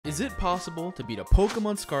Is it possible to beat a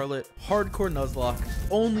Pokémon Scarlet Hardcore Nuzlocke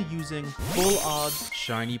only using full odds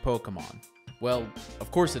shiny Pokémon? Well,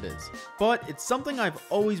 of course it is, but it's something I've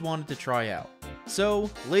always wanted to try out. So,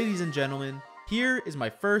 ladies and gentlemen, here is my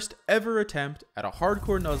first ever attempt at a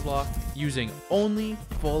Hardcore Nuzlocke using only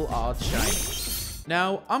full odds shiny.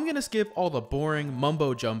 Now, I'm gonna skip all the boring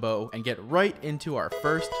mumbo jumbo and get right into our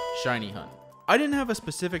first shiny hunt. I didn't have a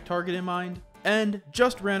specific target in mind, and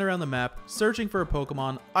just ran around the map searching for a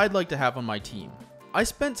Pokemon I'd like to have on my team. I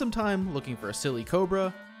spent some time looking for a silly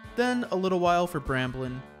Cobra, then a little while for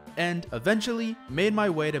Bramblin, and eventually made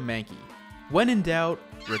my way to Mankey. When in doubt,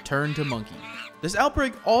 return to Monkey. This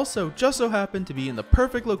outbreak also just so happened to be in the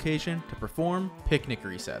perfect location to perform picnic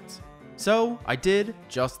resets. So I did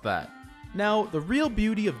just that. Now, the real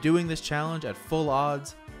beauty of doing this challenge at full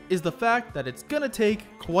odds is the fact that it's gonna take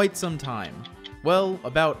quite some time. Well,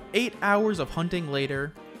 about 8 hours of hunting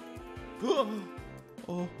later,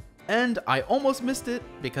 and I almost missed it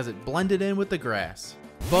because it blended in with the grass.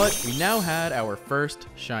 But we now had our first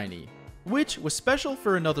shiny, which was special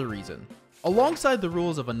for another reason. Alongside the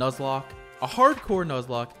rules of a Nuzlocke, a Hardcore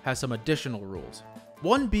Nuzlocke has some additional rules,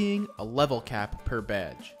 one being a level cap per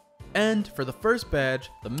badge. And for the first badge,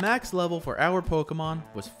 the max level for our Pokemon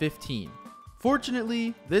was 15.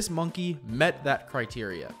 Fortunately, this monkey met that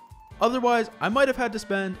criteria. Otherwise, I might have had to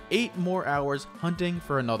spend 8 more hours hunting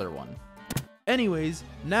for another one. Anyways,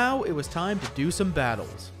 now it was time to do some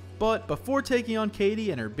battles. But before taking on Katie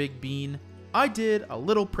and her big bean, I did a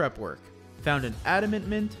little prep work. Found an Adamant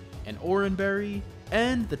Mint, an Oranberry,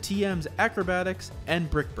 and the TM's Acrobatics and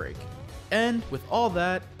Brick Break. And with all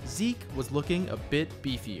that, Zeke was looking a bit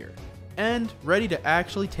beefier, and ready to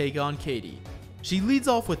actually take on Katie. She leads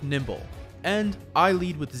off with Nimble, and I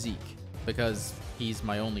lead with Zeke, because he's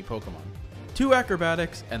my only Pokemon. 2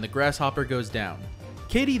 Acrobatics and the Grasshopper goes down.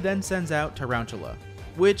 Katie then sends out Tarantula,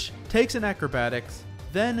 which takes an Acrobatics,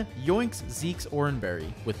 then yoinks Zeke's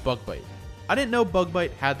Oranberry with Bug Bite. I didn't know Bug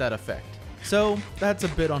Bite had that effect, so that's a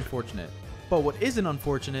bit unfortunate. But what isn't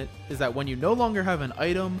unfortunate is that when you no longer have an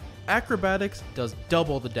item, Acrobatics does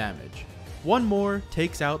double the damage. One more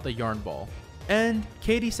takes out the Yarn Ball, and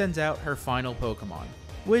Katie sends out her final Pokemon,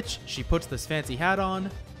 which she puts this fancy hat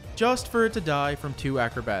on, just for it to die from 2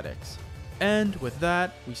 Acrobatics. And with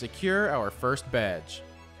that, we secure our first badge.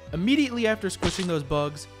 Immediately after squishing those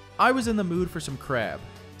bugs, I was in the mood for some crab.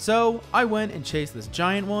 So I went and chased this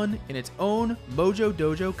giant one in its own Mojo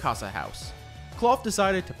Dojo Casa house. Cloth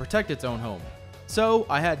decided to protect its own home, so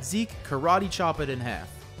I had Zeke karate chop it in half.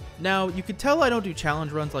 Now, you could tell I don't do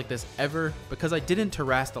challenge runs like this ever because I didn't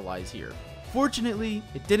terrastalize here. Fortunately,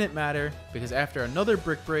 it didn't matter because after another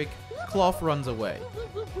Brick Break, Cloth runs away.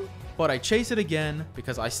 But I chase it again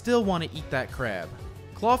because I still want to eat that crab.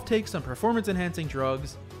 Cloth takes some performance enhancing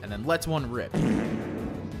drugs and then lets one rip.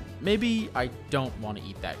 Maybe I don't want to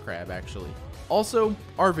eat that crab actually. Also,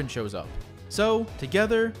 Arven shows up. So,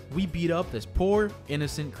 together, we beat up this poor,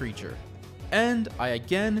 innocent creature. And I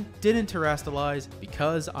again didn't terrastalize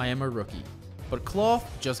because I am a rookie. But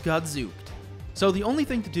Cloth just got zooked. So the only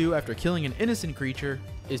thing to do after killing an innocent creature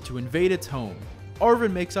is to invade its home.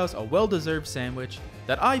 Arven makes us a well-deserved sandwich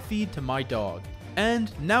that I feed to my dog.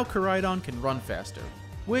 And now Koraidon can run faster,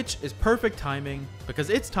 which is perfect timing because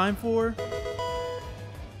it's time for...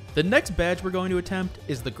 The next badge we're going to attempt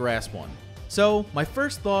is the grass one. So my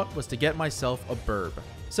first thought was to get myself a burb.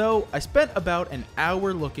 So I spent about an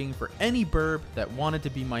hour looking for any burb that wanted to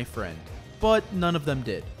be my friend, but none of them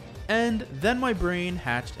did. And then my brain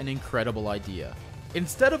hatched an incredible idea.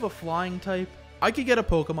 Instead of a flying type, I could get a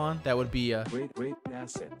Pokemon that would be a great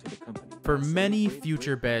asset to the company for many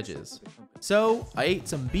future badges. So I ate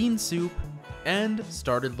some bean soup and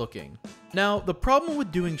started looking. Now, the problem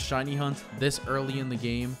with doing shiny hunts this early in the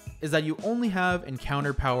game is that you only have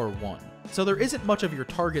encounter power 1, so there isn't much of your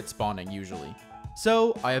target spawning usually.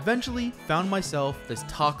 So I eventually found myself this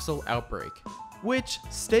Toxel Outbreak, which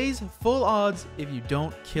stays full odds if you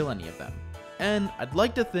don't kill any of them. And I'd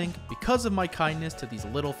like to think because of my kindness to these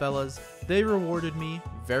little fellas, they rewarded me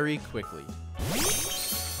very quickly.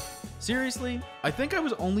 Seriously, I think I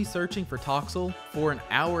was only searching for Toxel for an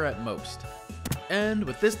hour at most. And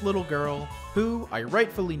with this little girl, who I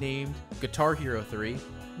rightfully named Guitar Hero 3,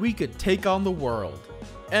 we could take on the world.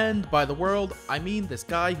 And by the world, I mean this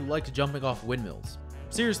guy who liked jumping off windmills.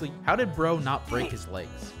 Seriously, how did bro not break his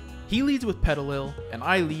legs? He leads with Petalil, and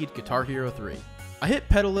I lead Guitar Hero 3. I hit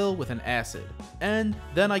Petalil with an acid, and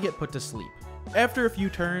then I get put to sleep. After a few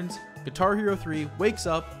turns, Guitar Hero 3 wakes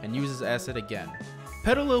up and uses acid again.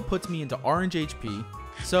 Petalil puts me into orange HP,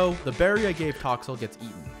 so the berry I gave Toxel gets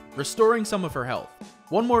eaten, restoring some of her health.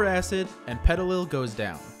 One more acid, and Petalil goes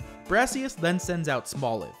down. Arceus then sends out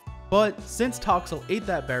Smoliv, but since Toxel ate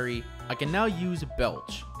that berry, I can now use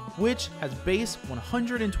Belch, which has base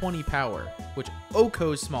 120 power, which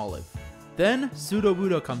OHKOs Smoliv. Then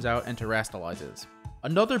Sudowoodo comes out and terastallizes.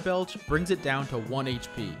 Another Belch brings it down to 1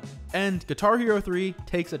 HP, and Guitar Hero 3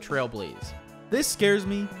 takes a Trailblaze. This scares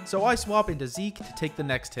me, so I swap into Zeke to take the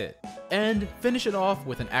next hit, and finish it off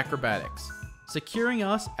with an Acrobatics, securing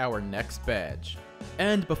us our next badge.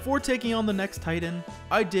 And before taking on the next Titan,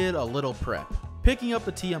 I did a little prep, picking up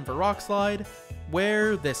the TM for Rock Slide,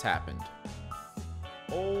 where this happened.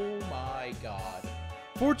 Oh my god.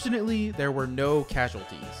 Fortunately, there were no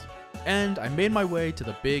casualties, and I made my way to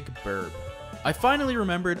the big burb. I finally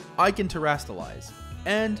remembered I can Terastallize,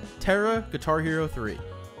 and Terra Guitar Hero 3.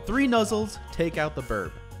 3 Nuzzles take out the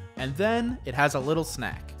burb, and then it has a little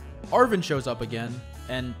snack. Arven shows up again,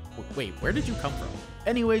 and wait, where did you come from?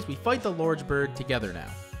 Anyways, we fight the Large Bird together now.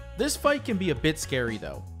 This fight can be a bit scary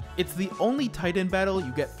though. It's the only Titan battle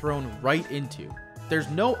you get thrown right into. There's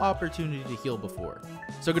no opportunity to heal before.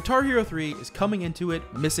 So Guitar Hero 3 is coming into it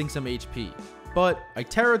missing some HP, but I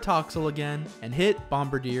Terra Toxel again and hit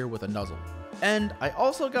Bombardier with a Nuzzle. And I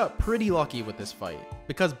also got pretty lucky with this fight,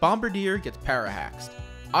 because Bombardier gets Parahaxed.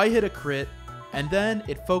 I hit a crit, and then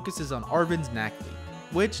it focuses on Arven's Knackley,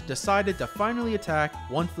 which decided to finally attack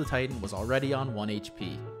once the Titan was already on 1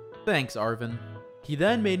 HP. Thanks, Arven. He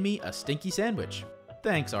then made me a Stinky Sandwich.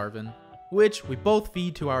 Thanks, Arven. Which we both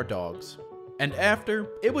feed to our dogs. And after,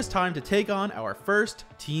 it was time to take on our first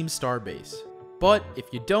Team Starbase. But if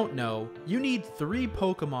you don't know, you need 3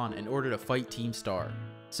 Pokemon in order to fight Team Star.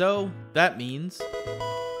 So that means...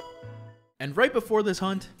 And right before this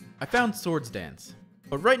hunt, I found Swords Dance.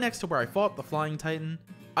 But right next to where I fought the Flying Titan,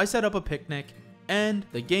 I set up a picnic, and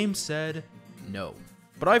the game said no.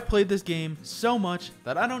 But I've played this game so much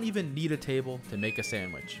that I don't even need a table to make a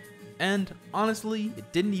sandwich. And honestly,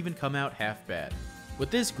 it didn't even come out half bad. With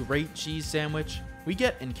this great cheese sandwich, we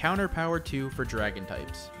get Encounter Power 2 for Dragon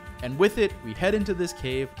types. And with it, we head into this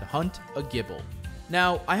cave to hunt a Gible.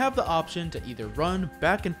 Now, I have the option to either run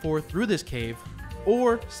back and forth through this cave,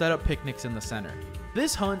 or set up picnics in the center.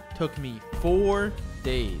 This hunt took me 4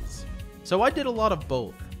 days. So I did a lot of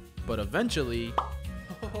both, but eventually...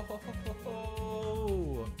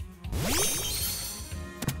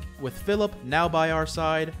 With Philip now by our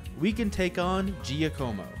side, we can take on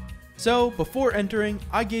Giacomo. So before entering,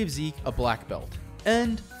 I gave Zeke a black belt,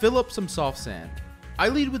 and Philip some soft sand. I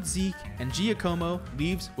lead with Zeke, and Giacomo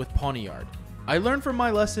leaves with Pawniard. I learned from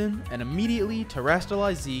my lesson and immediately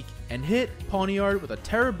terastallized Zeke and hit Pawniard with a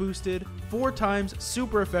Terra boosted 4 times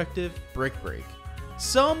super effective Brick Break.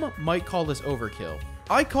 Some might call this overkill.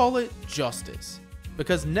 I call it justice,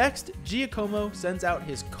 because next Giacomo sends out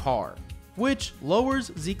his car, which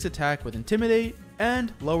lowers Zeke's attack with Intimidate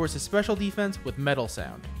and lowers his special defense with Metal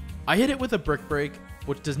Sound. I hit it with a Brick Break,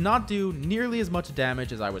 which does not do nearly as much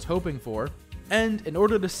damage as I was hoping for, and in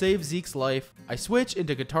order to save Zeke's life, I switch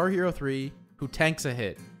into Guitar Hero 3, who tanks a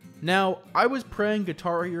hit. Now, I was praying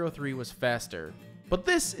Guitar Hero 3 was faster, but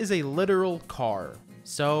this is a literal car,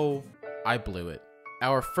 so I blew it.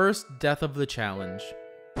 Our first death of the challenge.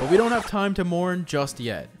 But we don't have time to mourn just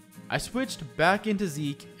yet. I switched back into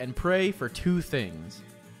Zeke and pray for 2 things.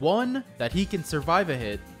 1, that he can survive a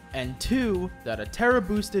hit, and 2, that a Terra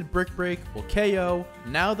boosted Brick Break will KO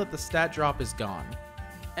now that the stat drop is gone.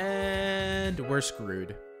 And we're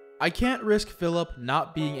screwed. I can't risk Philip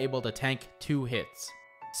not being able to tank 2 hits,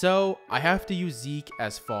 so I have to use Zeke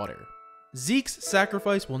as fodder. Zeke's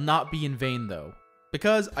sacrifice will not be in vain though,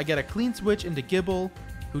 because I get a clean switch into Gible,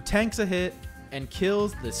 who tanks a hit and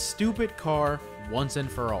kills this stupid car once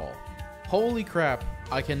and for all. Holy crap,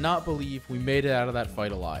 I cannot believe we made it out of that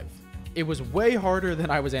fight alive. It was way harder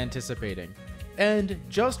than I was anticipating, and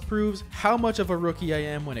just proves how much of a rookie I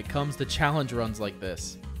am when it comes to challenge runs like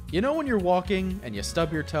this. You know when you're walking and you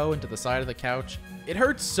stub your toe into the side of the couch? It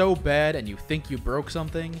hurts so bad and you think you broke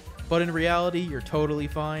something, but in reality you're totally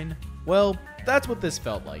fine? Well, that's what this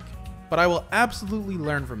felt like. But I will absolutely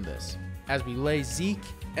learn from this, as we lay Zeke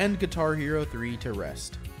and Guitar Hero 3 to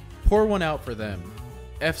rest. Pour one out for them.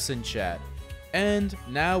 F's in chat. And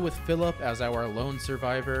now with Philip as our lone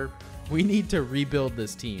survivor, we need to rebuild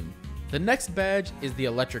this team. The next badge is the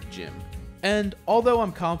Electric Gym. And although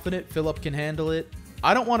I'm confident Philip can handle it,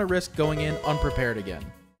 I don't want to risk going in unprepared again.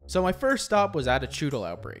 So my first stop was at a Choodle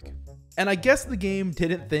outbreak. And I guess the game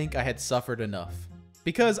didn't think I had suffered enough,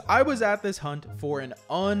 because I was at this hunt for an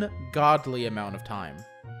ungodly amount of time.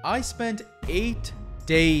 I spent 8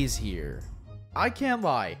 days here. I can't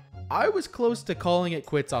lie, I was close to calling it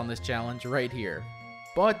quits on this challenge right here.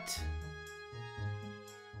 But...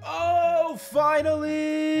 oh,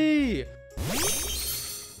 finally!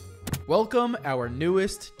 Welcome our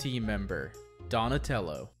newest team member,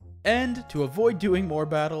 Donatello. And to avoid doing more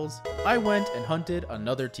battles, I went and hunted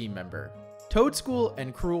another team member. Toadschool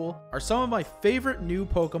and Cruel are some of my favorite new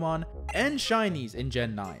Pokemon and shinies in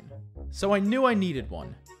Gen 9. So I knew I needed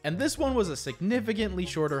one, and this one was a significantly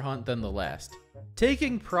shorter hunt than the last,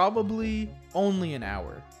 taking probably only an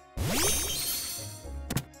hour.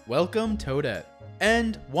 Welcome Toadette.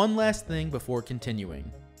 And one last thing before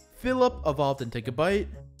continuing. Philip evolved into Gabite,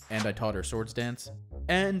 and I taught her Swords Dance,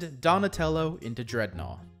 and Donatello into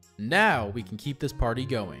Dreadnought. Now we can keep this party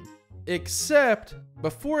going. Except,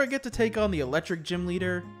 before I get to take on the Electric Gym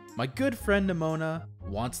Leader, my good friend Nimona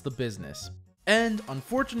wants the business. And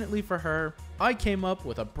unfortunately for her, I came up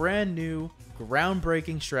with a brand new,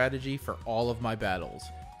 groundbreaking strategy for all of my battles.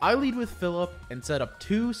 I lead with Philip and set up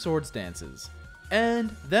 2 Swords Dances,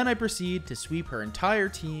 and then I proceed to sweep her entire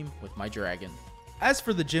team with my dragon. As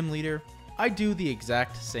for the Gym Leader, I do the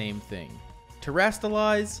exact same thing.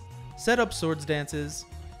 Terrastalize, set up Swords Dances,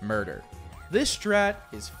 murder. This strat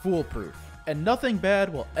is foolproof, and nothing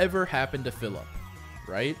bad will ever happen to Philip,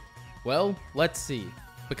 right? Well, let's see,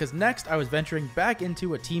 because next I was venturing back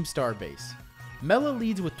into a Team Star base. Mela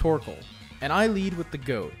leads with Torkoal, and I lead with the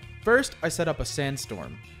Goat. First, I set up a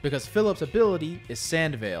Sandstorm, because Philip's ability is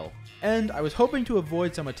Sand Veil, and I was hoping to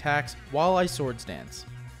avoid some attacks while I Swords Dance,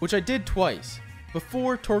 which I did twice,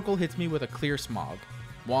 before Torkoal hits me with a Clear Smog.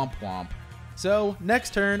 Womp womp. So,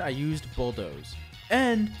 next turn I used Bulldoze,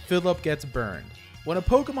 and Philip gets burned. When a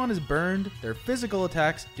Pokemon is burned, their physical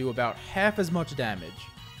attacks do about half as much damage.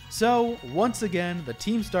 So, once again, the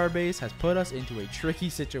Team Starbase has put us into a tricky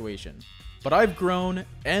situation. But I've grown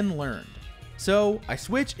and learned. So, I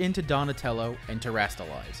switch into Donatello and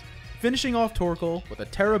Terrastalize, finishing off Torkoal with a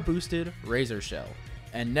Terra boosted Razor Shell.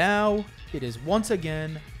 And now, it is once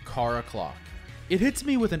again Kara Clock. It hits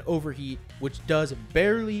me with an Overheat, which does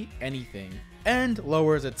barely anything, and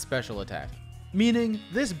lowers its special attack. Meaning,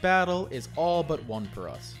 this battle is all but won for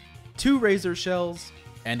us. 2 Razor Shells,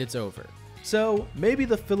 and it's over. So, maybe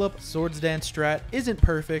the Philip Swords Dance strat isn't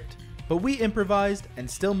perfect, but we improvised and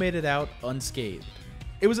still made it out unscathed.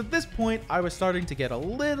 It was at this point I was starting to get a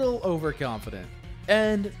little overconfident,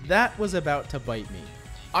 and that was about to bite me.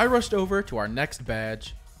 I rushed over to our next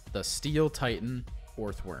badge, the Steel Titan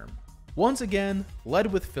Orthworm. Once again,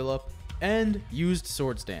 led with Philip, and used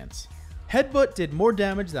Swords Dance. Headbutt did more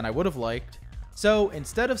damage than I would have liked, so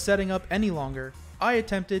instead of setting up any longer, I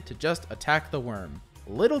attempted to just attack the worm.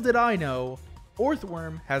 Little did I know,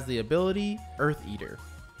 Orthworm has the ability Earth Eater,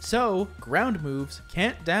 so ground moves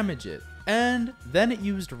can't damage it, and then it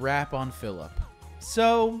used Wrap on Philip.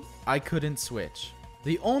 So I couldn't switch.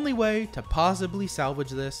 The only way to possibly salvage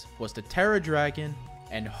this was to Terra Dragon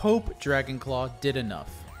and hope Dragonclaw did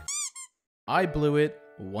enough. I blew it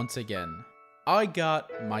once again. I got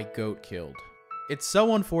my goat killed. It's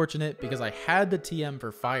so unfortunate because I had the TM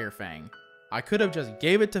for Fire Fang. I could have just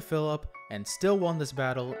gave it to Philip and still won this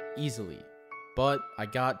battle easily, but I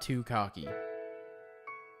got too cocky.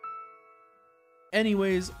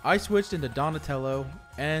 Anyways, I switched into Donatello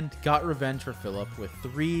and got revenge for Philip with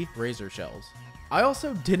 3 Razor Shells. I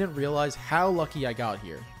also didn't realize how lucky I got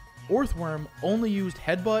here. Orthworm only used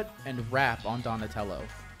Headbutt and Wrap on Donatello,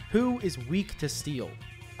 who is weak to Steel.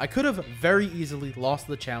 I could have very easily lost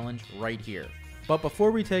the challenge right here. But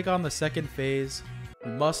before we take on the second phase,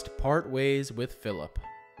 we must part ways with Philip.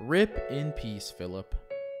 Rip in peace, Philip.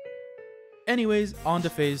 Anyways, on to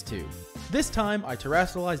phase 2. This time I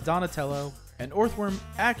Terrastalized Donatello, and Orthworm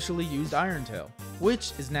actually used Iron Tail,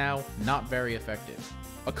 which is now not very effective.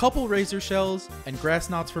 A couple Razor Shells and Grass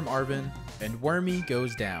Knots from Arven, and Wormy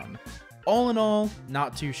goes down. All in all,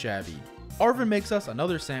 not too shabby. Arven makes us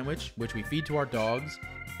another sandwich, which we feed to our dogs,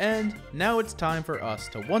 and now it's time for us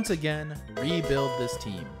to once again rebuild this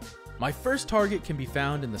team. My first target can be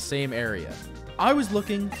found in the same area. I was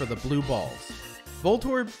looking for the blue balls.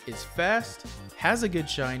 Voltorb is fast, has a good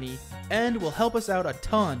shiny, and will help us out a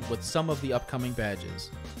ton with some of the upcoming badges.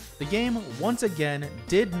 The game once again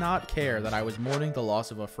did not care that I was mourning the loss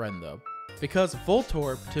of a friend though, because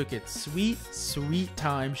Voltorb took its sweet, sweet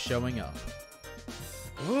time showing up.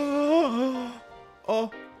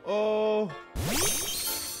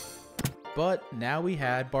 But now we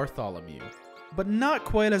had Bartholomew, but not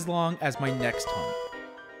quite as long as my next hunt.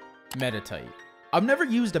 Meditite. I've never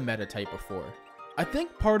used a Meditite before. I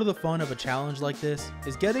think part of the fun of a challenge like this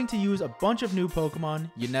is getting to use a bunch of new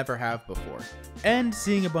Pokemon you never have before, and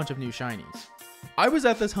seeing a bunch of new shinies. I was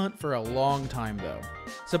at this hunt for a long time though.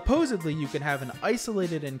 Supposedly you can have an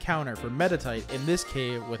isolated encounter for Meditite in this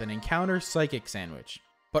cave with an encounter psychic sandwich.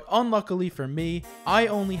 But unluckily for me, I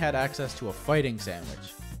only had access to a fighting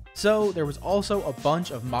sandwich. So there was also a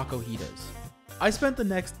bunch of Makohitas. I spent the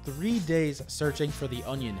next 3 days searching for the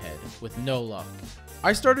onion head with no luck.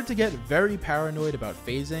 I started to get very paranoid about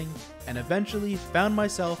phasing and eventually found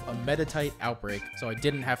myself a Meditite outbreak so I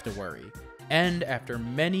didn't have to worry. And after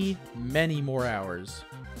many more hours...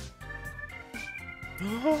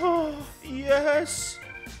 Oh, yes!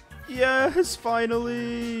 Yes,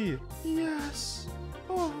 finally! Yes!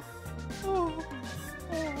 Oh.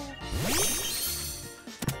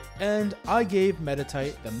 And I gave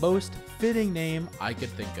Meditite the most fitting name I could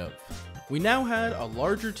think of. We now had a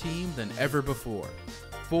larger team than ever before.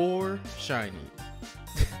 4 shinies.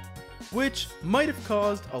 Which might have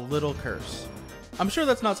caused a little curse. I'm sure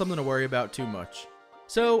that's not something to worry about too much.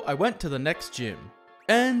 So I went to the next gym,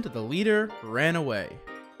 and the leader ran away.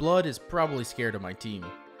 Blood is probably scared of my team.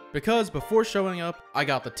 Because before showing up, I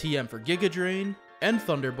got the TM for Giga Drain, and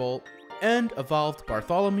Thunderbolt, and evolved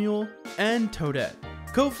Bartholomew, and Toadette.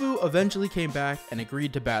 Kofu eventually came back and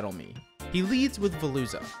agreed to battle me. He leads with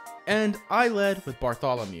Veluza, and I led with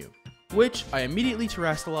Bartholomew, which I immediately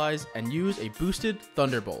terrestrialize and use a boosted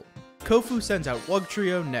Thunderbolt. Kofu sends out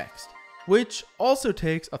Wugtrio next, which also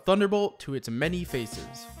takes a Thunderbolt to its many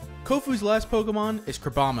faces. Kofu's last Pokemon is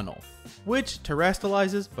Crabominal, which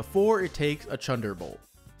terrestrializes before it takes a Chunderbolt.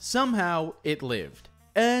 Somehow it lived,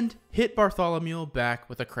 and hit Bartholomew back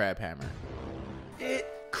with a Crab Hammer. It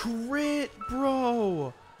crit,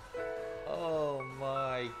 bro! Oh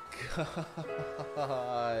my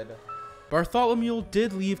god. Bartholomew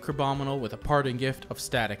did leave Crabominal with a parting gift of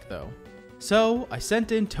Static though. So I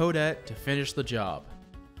sent in Toadette to finish the job.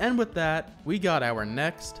 And with that, we got our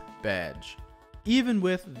next badge. Even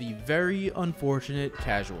with the very unfortunate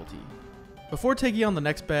casualty. Before taking on the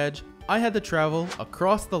next badge, I had to travel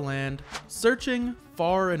across the land, searching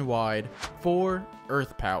far and wide for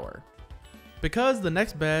Earth Power. Because the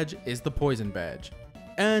next badge is the Poison Badge.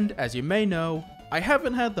 And as you may know, I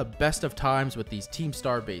haven't had the best of times with these Team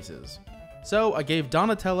Star bases. So I gave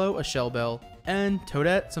Donatello a Shell Bell and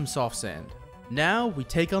Toadette some Soft Sand. Now we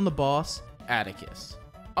take on the boss, Atticus.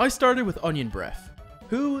 I started with Onion Breath,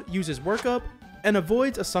 who uses Workup and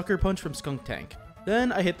avoids a Sucker Punch from Skunk Tank.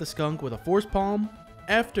 Then I hit the Skunk with a Force Palm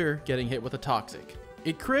after getting hit with a Toxic.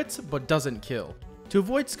 It crits but doesn't kill. To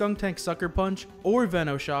avoid Skunk Tank's Sucker Punch or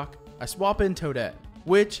Venoshock, I swap in Toadette,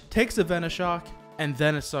 which takes a Venoshock and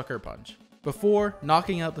then a Sucker Punch, before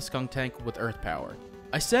knocking out the Skunk Tank with Earth Power.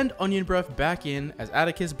 I send Onion Breath back in as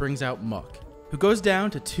Atticus brings out Muck, who goes down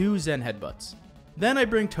to 2 Zen Headbutts. Then I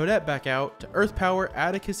bring Toadette back out to Earth Power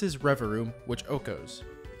Atticus's Reverum, which Okos.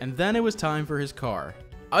 And then it was time for his car.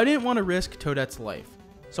 I didn't want to risk Toadette's life,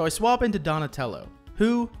 so I swap into Donatello,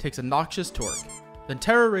 who takes a Noxious Torque, then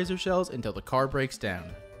Terra Razor Shells until the car breaks down.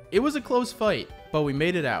 It was a close fight, but we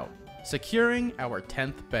made it out, securing our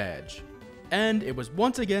 10th badge. And it was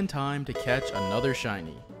once again time to catch another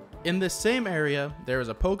shiny. In this same area, there is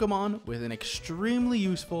a Pokemon with an extremely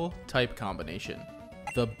useful type combination.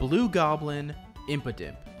 The Blue Goblin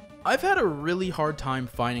Impidimp. I've had a really hard time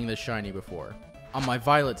finding this shiny before, on my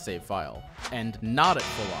Violet save file, and not at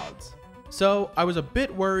full odds. So I was a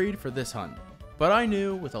bit worried for this hunt, but I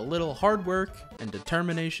knew with a little hard work and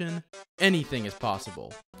determination, anything is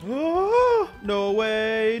possible. Oh, no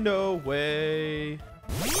way, no way.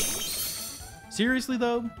 Seriously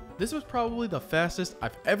though, this was probably the fastest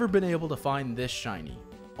I've ever been able to find this shiny,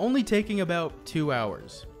 only taking about 2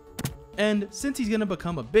 hours. And since he's gonna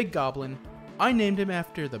become a big goblin, I named him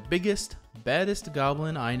after the biggest, baddest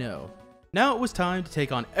goblin I know. Now it was time to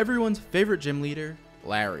take on everyone's favorite gym leader,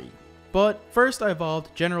 Larry. But first I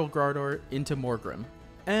evolved General Gardor into Morgrim,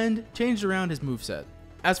 and changed around his moveset.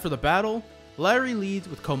 As for the battle, Larry leads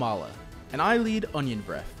with Komala, and I lead Onion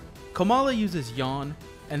Breath. Komala uses Yawn,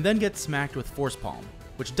 and then gets smacked with Force Palm,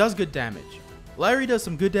 which does good damage. Larry does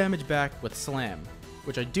some good damage back with Slam,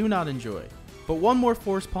 which I do not enjoy. But one more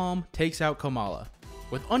Force Palm takes out Komala.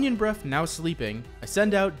 With Onion Breath now sleeping, I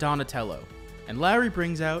send out Donatello, and Larry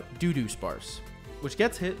brings out Doo-Doo Sparse, which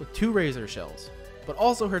gets hit with 2 Razor Shells, but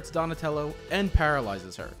also hurts Donatello and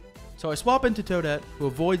paralyzes her. So I swap into Toadette, who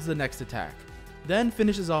avoids the next attack, then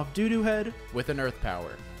finishes off Doo-Doo Head with an Earth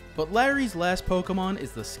Power. But Larry's last Pokemon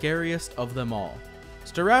is the scariest of them all.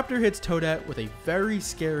 Staraptor hits Toadette with a very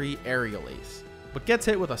scary Aerial Ace, but gets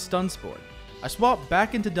hit with a Stun Spore. I swap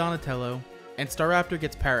back into Donatello, and Staraptor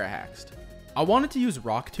gets Parahaxed. I wanted to use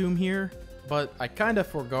Rock Tomb here, but I kinda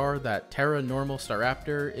forgot that Terra Normal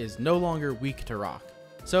Staraptor is no longer weak to rock,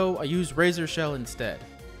 so I use Razor Shell instead,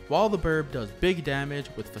 while the Burb does big damage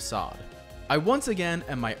with Facade. I once again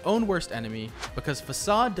am my own worst enemy because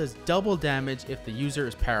Facade does double damage if the user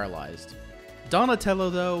is paralyzed. Donatello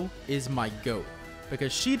though is my GOAT.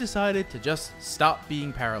 because she decided to just stop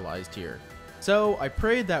being paralyzed here. So I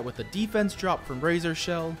prayed that with the defense drop from Razor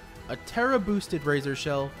Shell, a Terra boosted Razor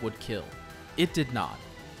Shell would kill. It did not.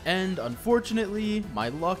 And unfortunately, my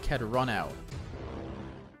luck had run out.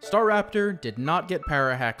 Staraptor did not get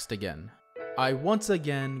para-haxed again. I once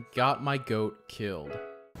again got my goat killed.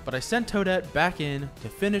 But I sent Toadette back in to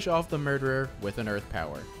finish off the murderer with an Earth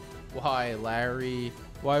Power. Why, Larry?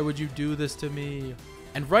 Why would you do this to me?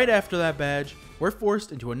 And right after that badge, we're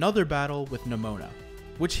forced into another battle with Nemona,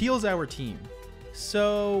 which heals our team.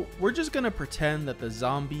 So we're just gonna pretend that the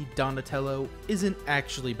zombie Donatello isn't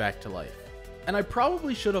actually back to life. And I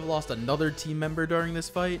probably should have lost another team member during this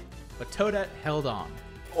fight, but Toadette held on.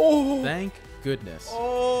 Oh! Thank goodness.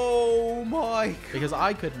 Oh my God. Because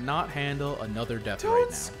I could not handle another death right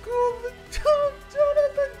now. Don't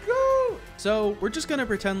let them go! So we're just gonna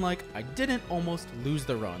pretend like I didn't almost lose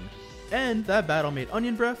the run. And that battle made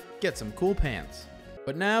Onion Breath get some cool pants.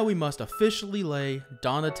 But now we must officially lay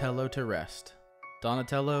Donatello to rest.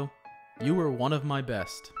 Donatello, you were one of my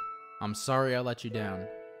best. I'm sorry I let you down.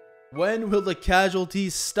 When will the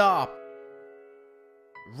casualties stop?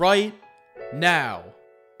 Right now.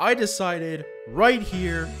 I decided right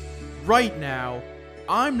here, right now,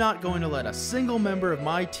 I'm not going to let a single member of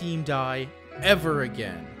my team die ever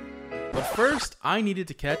again. But first, I needed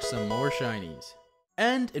to catch some more shinies.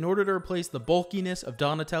 And in order to replace the bulkiness of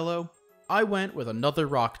Donatello, I went with another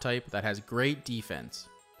rock type that has great defense.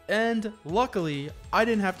 And luckily, I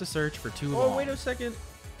didn't have to search for too long. Oh, wait a second.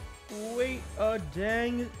 Wait a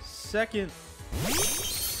dang second.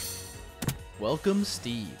 Welcome,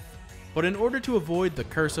 Steve. But in order to avoid the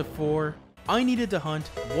curse of 4, I needed to hunt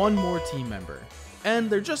one more team member. And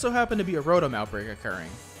there just so happened to be a Rotom outbreak occurring.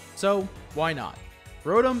 So, why not?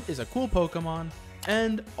 Rotom is a cool Pokemon,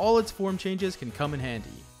 and all its form changes can come in handy.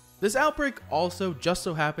 This outbreak also just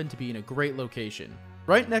so happened to be in a great location,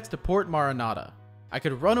 right next to Port Maranata. I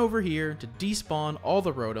could run over here to despawn all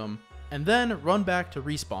the Rotom, and then run back to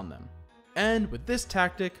respawn them. And with this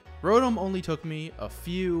tactic, Rotom only took me a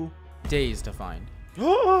few days to find.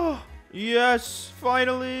 Oh, yes,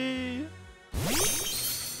 finally!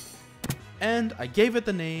 And I gave it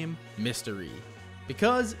the name Mystery,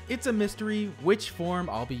 because it's a mystery which form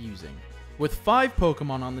I'll be using. With 5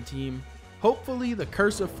 Pokemon on the team, hopefully the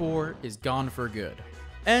Curse of 4 is gone for good,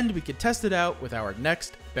 and we could test it out with our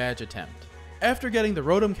next badge attempt. After getting the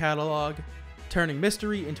Rotom catalog, turning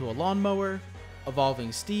Mystery into a lawnmower,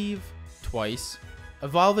 evolving Steve twice,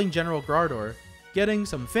 evolving General Grardor, getting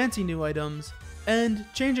some fancy new items, and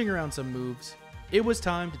changing around some moves, it was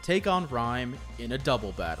time to take on Rhyme in a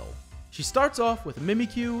double battle. She starts off with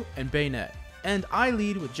Mimikyu and Bayonet, and I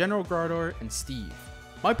lead with General Grardor and Steve.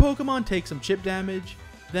 My Pokemon take some chip damage,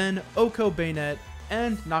 then Oko Bayonet,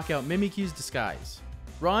 and knock out Mimikyu's disguise.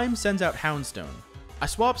 Rhyme sends out Houndstone. I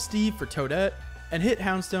swap Steve for Toadette, and hit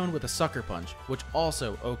Houndstone with a Sucker Punch, which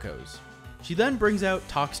also Okos. She then brings out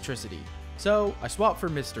Toxtricity, so I swap for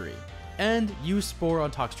Mystery, and use Spore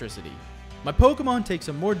on Toxtricity. My Pokemon take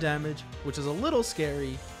some more damage, which is a little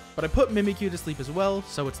scary, but I put Mimikyu to sleep as well,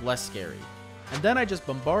 so it's less scary. And then I just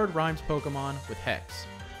bombard Rhyme's Pokemon with Hex.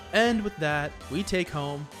 And with that, we take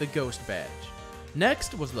home the Ghost Badge.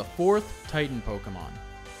 Next was the 4th Titan Pokemon,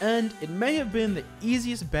 and it may have been the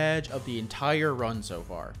easiest badge of the entire run so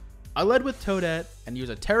far. I led with Toadette and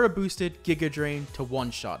used a Terra boosted Giga Drain to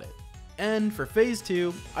one-shot it. And for Phase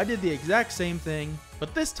 2, I did the exact same thing,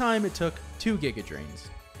 but this time it took 2 Giga Drains.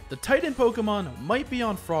 The Titan Pokemon might be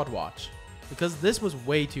on Fraud Watch, because this was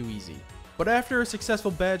way too easy. But after a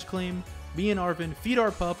successful badge claim, me and Arvin feed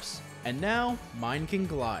our pups, and now mine can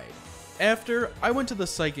glide. After, I went to the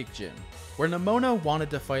Psychic Gym, where Nemona wanted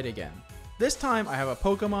to fight again. This time I have a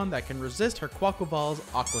Pokemon that can resist her Quaquaval's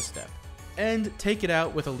Aqua Step, and take it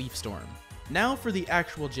out with a Leaf Storm. Now for the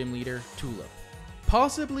actual gym leader, Tulip.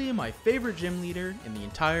 Possibly my favorite gym leader in the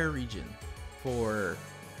entire region, for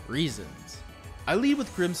reasons. I lead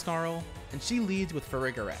with Grimmsnarl, and she leads with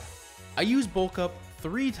Farigiraf. I use Bulk Up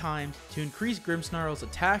 3 times to increase Grimmsnarl's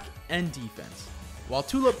attack and defense, while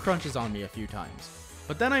Tulip crunches on me a few times.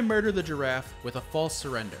 But then I murder the giraffe with a False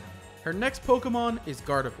Surrender. Her next Pokemon is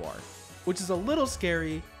Gardevoir, which is a little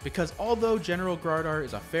scary because although General Grardor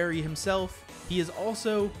is a fairy himself, he is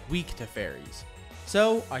also weak to fairies.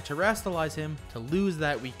 So I Terrastalize him to lose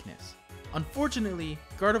that weakness. Unfortunately,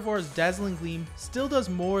 Gardevoir's Dazzling Gleam still does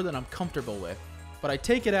more than I'm comfortable with, but I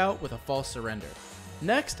take it out with a False Surrender.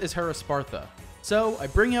 Next is her Espartha, so I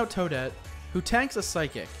bring out Toadette, who tanks a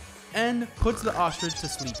Psychic, and puts the Ostrich to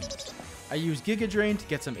sleepies. I use Giga Drain to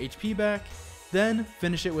get some HP back, then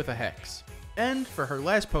finish it with a Hex. And for her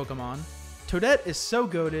last Pokemon, Toadette is so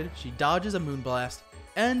goated she dodges a Moonblast,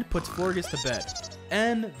 and puts Florges to bed,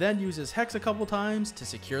 and then uses Hex a couple times to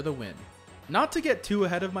secure the win. Not to get too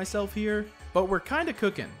ahead of myself here, but we're kinda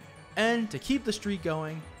cooking. And to keep the streak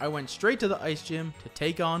going, I went straight to the ice gym to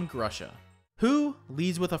take on Grusha, who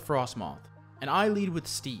leads with a Frostmoth, and I lead with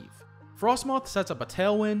Steve. Frostmoth sets up a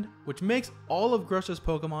Tailwind, which makes all of Grusha's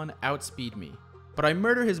Pokemon outspeed me, but I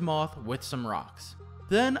murder his Moth with some rocks.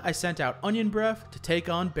 Then I sent out Onion Breath to take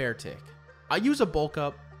on Beartick. I use a Bulk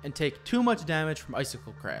Up and take too much damage from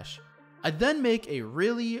Icicle Crash. I then make a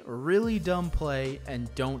really dumb play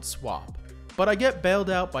and don't swap. But I get bailed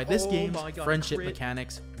out by this game's friendship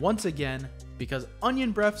mechanics once again because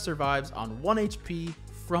Onion Breath survives on 1 HP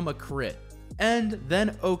from a crit, and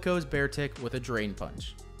then Oko's Beartick with a Drain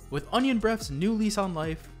Punch. With Onion Breath's new lease on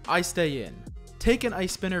life, I stay in, take an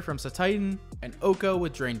Ice Spinner from Satitan, and Oko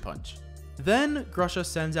with Drain Punch. Then Grusha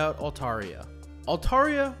sends out Altaria.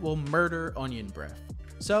 Altaria will murder Onion Breath,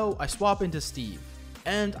 so I swap into Steve,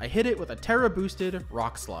 and I hit it with a Terra boosted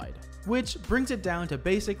Rock Slide, which brings it down to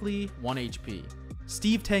basically 1 HP.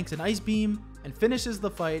 Steve tanks an Ice Beam and finishes the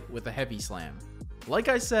fight with a Heavy Slam. Like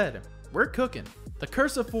I said, we're cooking. The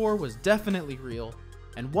Curse of 4 was definitely real,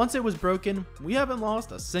 and once it was broken, we haven't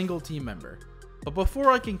lost a single team member. But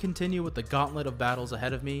before I can continue with the gauntlet of battles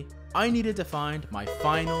ahead of me, I needed to find my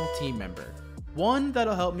final team member. One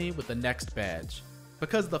that'll help me with the next badge,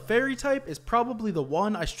 because the Fairy type is probably the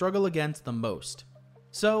one I struggle against the most.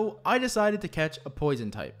 So I decided to catch a Poison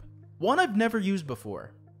type, one I've never used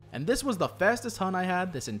before, and this was the fastest hunt I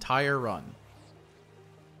had this entire run.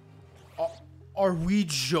 Are we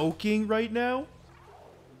joking right now?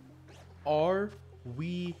 Are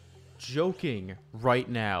we joking right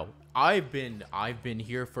now? I've been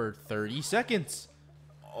here for 30 seconds.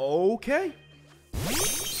 Okay.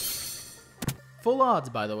 Full odds,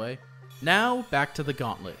 by the way. Now back to the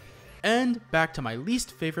gauntlet, and back to my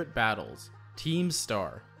least favorite battles, Team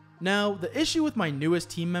Star. Now, the issue with my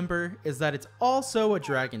newest team member is that it's also a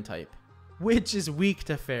Dragon type, which is weak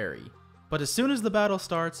to Fairy. But as soon as the battle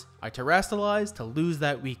starts, I Terrastalize to lose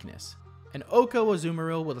that weakness, and Oko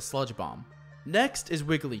Azumarill with a Sludge Bomb. Next is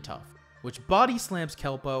Wigglytuff, which Body Slams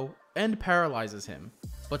Kelpo and paralyzes him,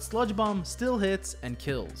 but Sludge Bomb still hits and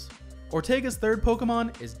kills. Ortega's third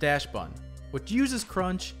Pokemon is Dash Bun, which uses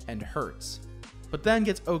Crunch and hurts, but then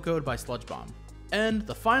gets Oko'd by Sludge Bomb. And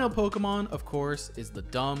the final Pokemon, of course, is the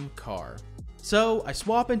dumb car. So I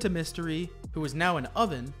swap into Mystery, who is now an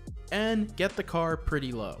Oven, and get the car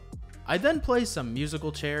pretty low. I then play some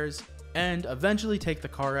musical chairs, and eventually take the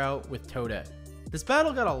car out with Toadette. This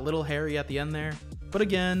battle got a little hairy at the end there, but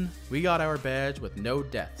again, we got our badge with no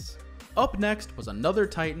deaths. Up next was another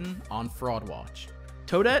Titan on Fraud Watch.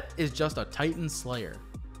 Toadette is just a Titan Slayer.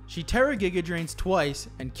 She Terra Giga Drains twice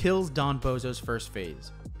and kills Don Bozo's first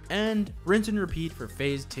phase, and rinse and repeat for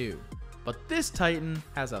phase 2. But this Titan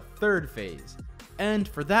has a third phase, and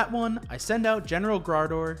for that one, I send out General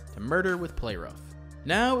Gardor to murder with Play Rough.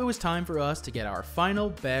 Now it was time for us to get our final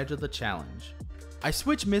badge of the challenge. I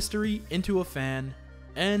switch Mystery into a Fan,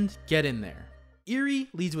 and get in there. Eerie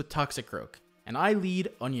leads with Toxicroak, and I lead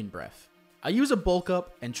Onion Breath. I use a Bulk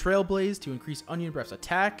Up and Trailblaze to increase Onion Breath's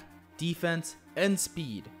attack, defense, and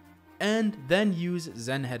speed, and then use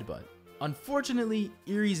Zen Headbutt. Unfortunately,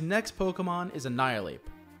 Erie's next Pokemon is Annihilate,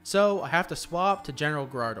 so I have to swap to General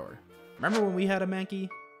Gardor. Remember when we had a Mankey?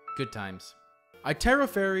 Good times. I Terra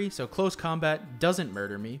Fairy so close combat doesn't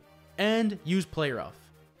murder me, and use Play Rough.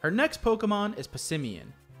 Her next Pokemon is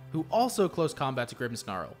Passimian, who also close combats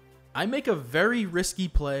Grimmsnarl. I make a very risky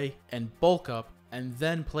play and Bulk Up and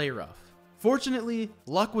then Play Rough. Fortunately,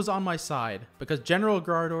 luck was on my side because General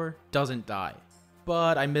Gardor doesn't die,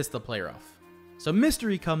 but I missed the Play Rough. So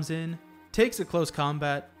Mystery comes in, takes a close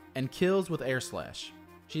combat, and kills with Air Slash.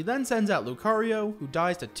 She then sends out Lucario, who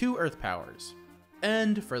dies to 2 Earth Powers.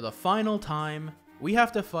 And for the final time, we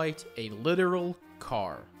have to fight a literal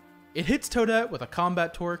car. It hits Toadette with a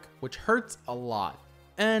Combat Torque, which hurts a lot.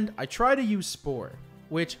 And I try to use Spore,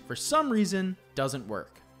 which for some reason doesn't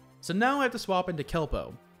work. So now I have to swap into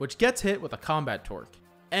Kelpo, which gets hit with a Combat Torque,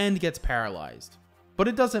 and gets paralyzed. But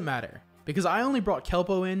it doesn't matter, because I only brought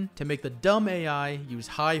Kelpo in to make the dumb AI use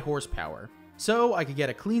high horsepower, so I could get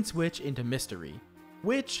a clean switch into Mystery,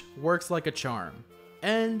 which works like a charm.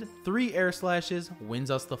 And 3 Air Slashes wins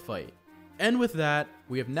us the fight. And with that,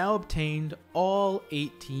 we have now obtained all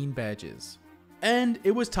 18 badges. And it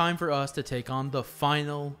was time for us to take on the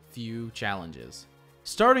final few challenges.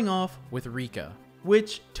 Starting off with Rika,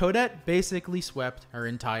 which Toadette basically swept her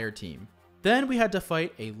entire team. Then we had to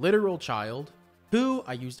fight a literal child, who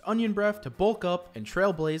I used Onion Breath to Bulk Up and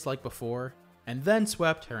Trailblaze like before, and then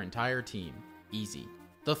swept her entire team. Easy.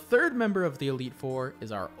 The third member of the Elite Four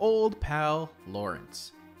is our old pal,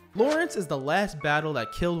 Lawrence. Lawrence is the last battle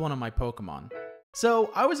that killed one of my Pokemon,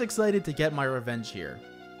 so I was excited to get my revenge here.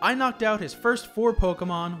 I knocked out his first 4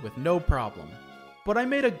 Pokemon with no problem, but I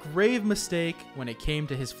made a grave mistake when it came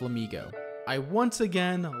to his Flamigo. I once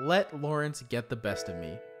again let Lawrence get the best of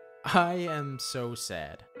me. I am so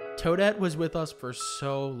sad. Toadette was with us for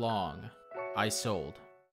so long. I sold.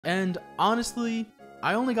 And honestly,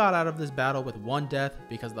 I only got out of this battle with 1 death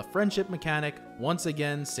because the friendship mechanic once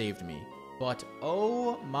again saved me. But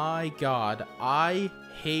oh my god, I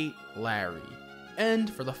hate Larry. And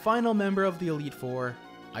for the final member of the Elite Four,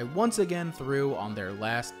 I once again threw on their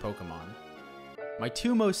last Pokemon. My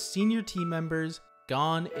 2 most senior team members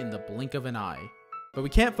gone in the blink of an eye. But we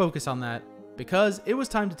can't focus on that because it was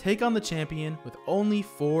time to take on the champion with only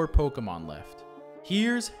 4 Pokemon left.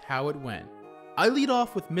 Here's how it went. I lead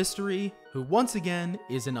off with Mystery, who once again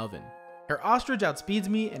is an oven. Her Ostrich outspeeds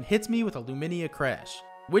me and hits me with a Luminia Crash,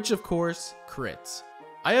 which of course crits.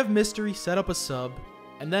 I have Mystery set up a sub,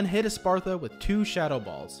 and then hit Espartha with 2 Shadow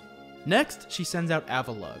Balls. Next, she sends out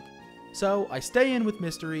Avalugg. So I stay in with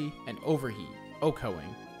Mystery and Overheat,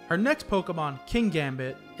 OHKOing. Her next Pokemon, King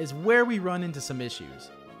Gambit, is where we run into some issues.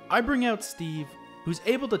 I bring out Steve, who's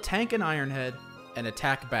able to tank an Iron Head and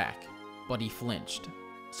attack back, but he flinched.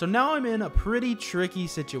 So now I'm in a pretty tricky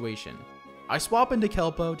situation. I swap into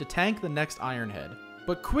Kelpo to tank the next Iron Head,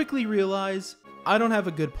 but quickly realize I don't have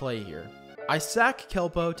a good play here. I sack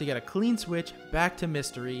Kelpo to get a clean switch back to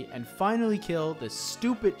Mystery and finally kill this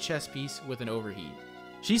stupid chess piece with an Overheat.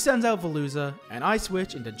 She sends out Veluza and I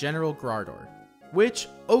switch into General Grardor, which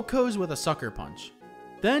OHKOs with a Sucker Punch.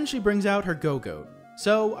 Then she brings out her Go-Goat,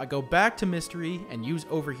 so I go back to Mystery and use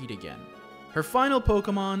Overheat again. Her final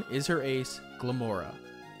Pokemon is her ace, Glamora.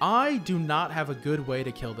 I do not have a good way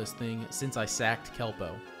to kill this thing since I sacked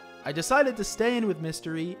Kelpo. I decided to stay in with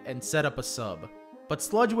Mystery and set up a sub, but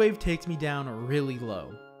Sludge Wave takes me down really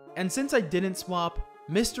low. And since I didn't swap,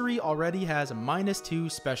 Mystery already has a -2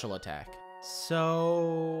 special attack.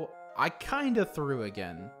 So I kinda threw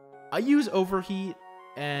again. I use Overheat,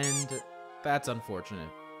 and that's unfortunate.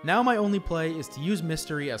 Now my only play is to use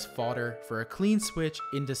Mystery as fodder for a clean switch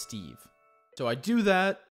into Steve. So I do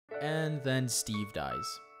that, and then Steve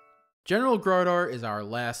dies. General Grardor is our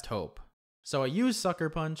last hope, so I use Sucker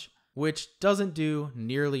Punch, which doesn't do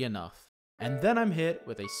nearly enough, and then I'm hit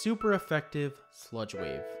with a super effective Sludge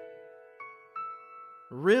Wave.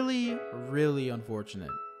 Really, really unfortunate.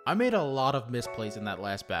 I made a lot of misplays in that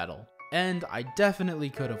last battle, and I definitely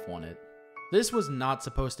could have won it. This was not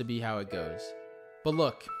supposed to be how it goes. But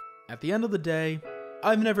look, at the end of the day,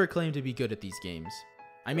 I've never claimed to be good at these games.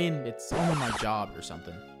 I mean, it's only my job or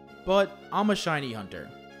something. But I'm a shiny hunter,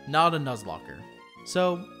 not a Nuzlocker.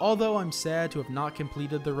 So, although I'm sad to have not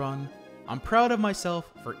completed the run, I'm proud of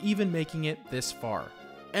myself for even making it this far.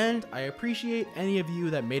 And I appreciate any of you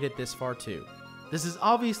that made it this far too. This is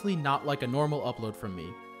obviously not like a normal upload from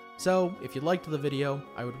me. So, if you liked the video,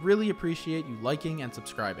 I would really appreciate you liking and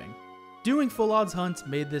subscribing. Doing full odds hunts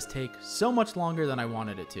made this take so much longer than I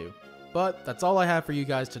wanted it to. But that's all I have for you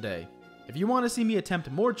guys today. If you want to see me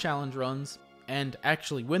attempt more challenge runs, and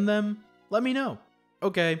actually win them, let me know.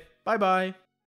 Okay, bye bye.